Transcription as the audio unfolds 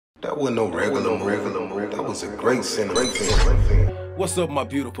That wasn't no regular move. That was a great center. What's up, my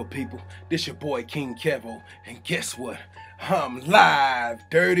beautiful people? This your boy King KEVO, and guess what? I'm live,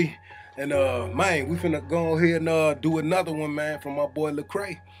 dirty. And man, we finna go ahead and do another one, man, from my boy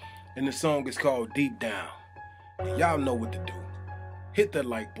Lecrae. And the song is called Deep Down. And y'all know what to do. Hit that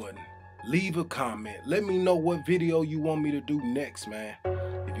like button. Leave a comment. Let me know what video you want me to do next, man.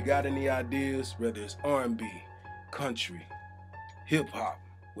 If you got any ideas, whether it's R&B, country, hip-hop,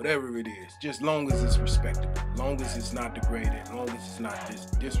 whatever it is, just long as it's respectable, long as it's not degraded, long as it's not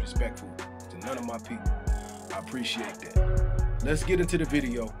disrespectful to none of my people. I appreciate that. Let's get into the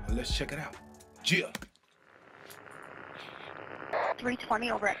video and let's check it out. Yeah.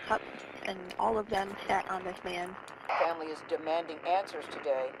 320 over at Cup, and all of them sat on this man. Family is demanding answers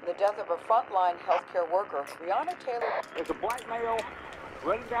today. The death of a frontline healthcare worker, Breonna Taylor. There's a black male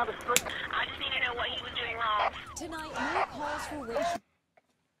running down the street. I just need to know what he was doing wrong. Tonight, more calls for racial.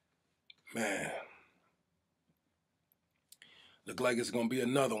 Man. Look like it's gonna be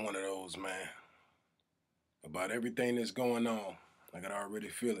another one of those, man. About everything that's going on. I can already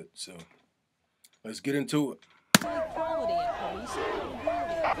feel it, so let's get into it. Equality at police.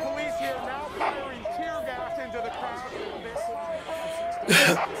 Police here now firing tear gas into the crowd.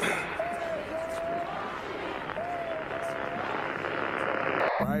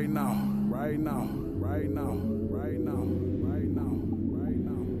 Right now, right now, right now, right now, right now, right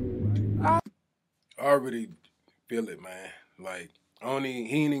now. I already feel it, man. Like, he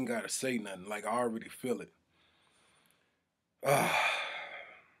ain't even gotta say nothing. Like, I already feel it. I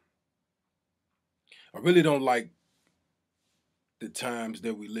really don't like the times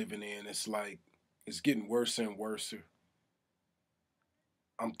that we living in. It's like, it's getting worse and worse.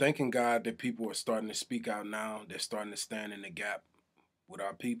 I'm thanking God that people are starting to speak out now. They're starting to stand in the gap with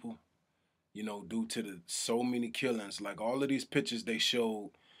our people, you know, due to the so many killings. Like, all of these pictures they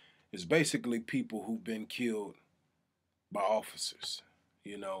showed is basically people who've been killed by officers,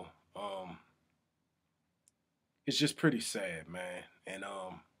 you know. It's just pretty sad, man. And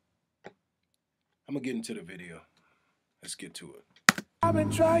I'm gonna get into the video. Let's get to it. I've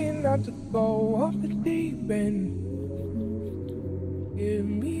been trying not to go off the deep end. Give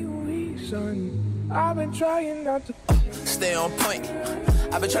me a reason. I've been trying not to stay on point.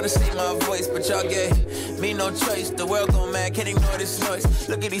 I've been trying to save my voice, but y'all gave me no choice. The world gone mad, can't ignore this noise.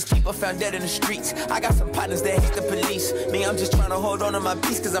 Look at these people found dead in the streets. I got some partners that hate the police. Me, I'm just trying to hold on to my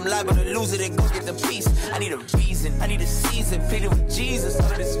peace, cause I'm liable to lose it and go get the peace. I need a reason, I need a season, pleading with Jesus, all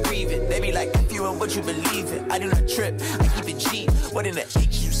of this grieving. They be like, if you and what you believe in. I do not trip, I keep it G. What in the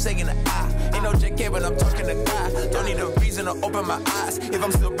H, you say in the I? Ain't no JK, but I'm talking to God. Don't need a reason to open my eyes. If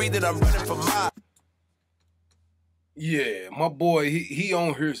I'm still breathing, I'm running for mine. Yeah, my boy, he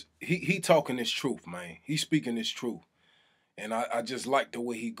on his, he talking his truth, man. He speaking his truth. And I just like the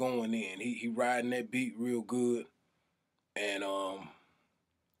way he going in. He riding that beat real good. And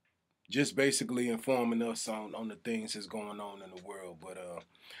just basically informing us on the things that's going on in the world. But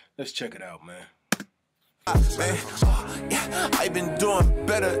let's check it out, man. Man, yeah, I've been doing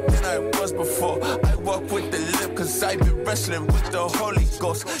better than I was before. I walk with the lip cause I've been wrestling with the Holy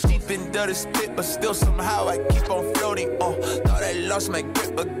Ghost. Deep into the spit, but still somehow I keep on floating on. Thought I lost my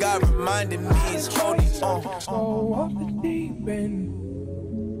grip, but God reminded me He's holding on. go off the deep end.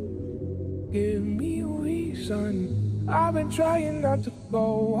 Give me a reason. I've been trying not to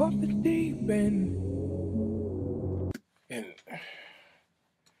go off the deep end. And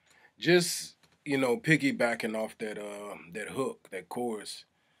just, you know, piggybacking off that that hook, that chorus,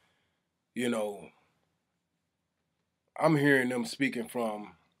 you know, I'm hearing them speaking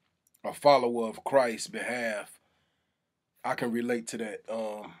from a follower of Christ's behalf. I can relate to that.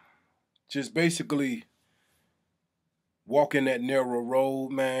 Just basically walking that narrow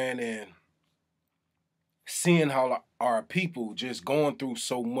road, man, and seeing how our people just going through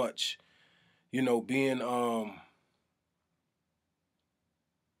so much, you know, being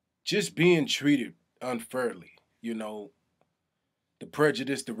just being treated unfairly, you know, the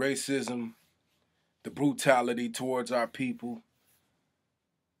prejudice, the racism, the brutality towards our people,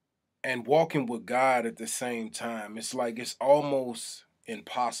 and walking with God at the same time. It's like it's almost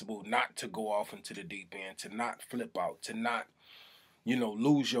impossible not to go off into the deep end, to not flip out, to not, you know,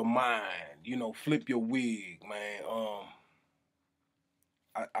 lose your mind, you know, flip your wig, man.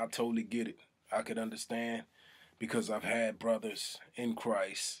 I totally get it. I could understand, because I've had brothers in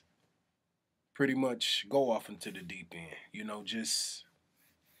Christ pretty much go off into the deep end, you know, just,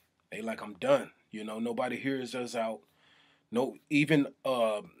 they like, I'm done, you know, nobody hears us out. No, even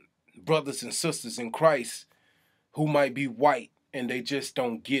brothers and sisters in Christ who might be white and they just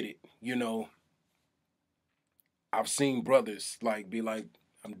don't get it, you know. I've seen brothers like be like,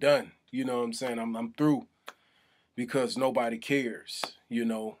 I'm done. You know what I'm saying? I'm through because nobody cares, you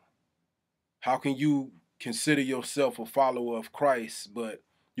know. How can you consider yourself a follower of Christ, but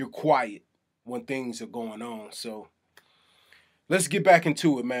you're quiet when things are going on? So let's get back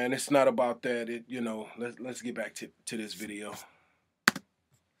into it, man. It's not about that. Let's get back to this video.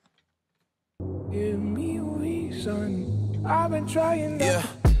 Give me a reason. I've been trying to. Yeah,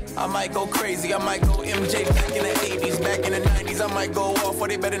 I might go crazy, I might go MJ back in the 80s, back in the 90s, I might go off, or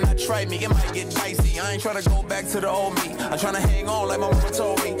they better not try me, it might get dicey. I ain't trying to go back to the old me, I'm trying to hang on like my mama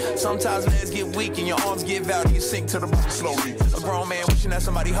told me. Sometimes legs get weak and your arms give out and you sink to the bottom slowly. A grown man wishing that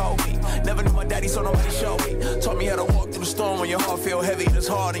somebody hold me. Never knew my daddy, so nobody showed me. Taught me how to walk through the storm when your heart feel heavy and it's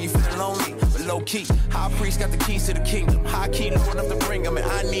hard and you feeling lonely. But low key, high priest got the keys to the kingdom. High key, low enough to bring him, and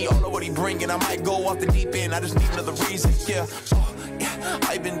I need all of what he bringing. I might go off the deep end, I just need another reason. Yeah,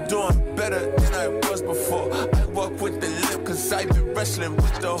 I've been doing better than I was before. I walk with the lip cause I've been wrestling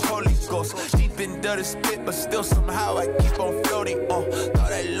with the Holy Ghost. Deep into the spit, but still somehow I keep on floating on.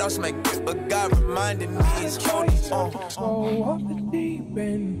 Thought I lost my grip, but God reminded me he's holding on. Go off the deep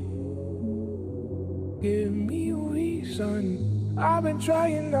end. Give me a reason. I've been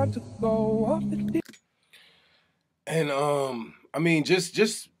trying not to go off the deep. And I mean,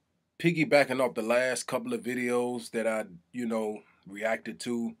 just piggybacking off the last couple of videos that I, reacted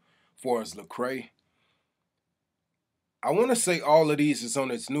to for as Lecrae. I want to say all of these is on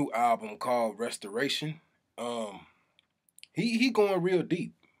his new album called Restoration. He going real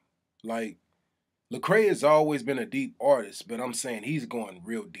deep. Like, Lecrae has always been a deep artist, but I'm saying he's going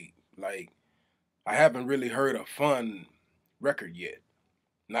real deep. Like, I haven't really heard a fun record yet.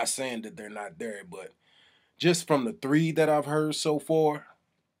 Not saying that they're not there, but just from the 3 that I've heard so far,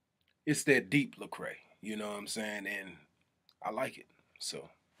 it's that deep Lecrae. You know what I'm saying? And I like it. So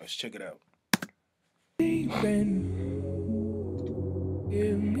let's check it out. Deep end.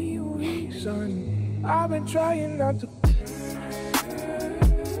 Give me a reason. I've been trying not to.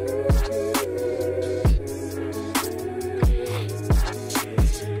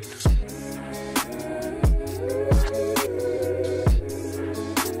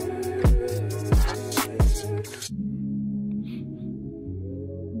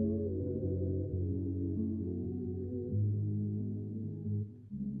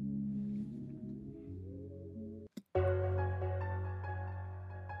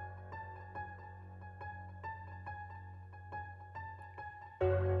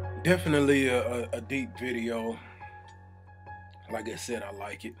 Definitely a deep video. Like I said, I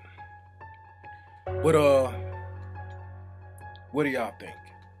like it. But what do y'all think?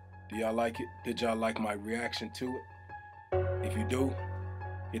 Do y'all like it? Did y'all like my reaction to it? If you do,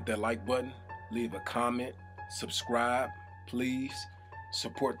 hit that like button, leave a comment, subscribe, please.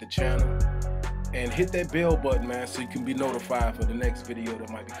 Support the channel. And hit that bell button, man, so you can be notified for the next video that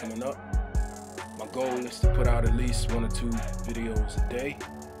might be coming up. My goal is to put out at least 1 or 2 videos a day.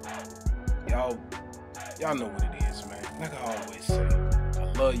 Y'all know what it is, man. Like I always say, I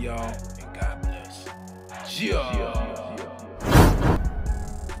love y'all and God bless. Yeah.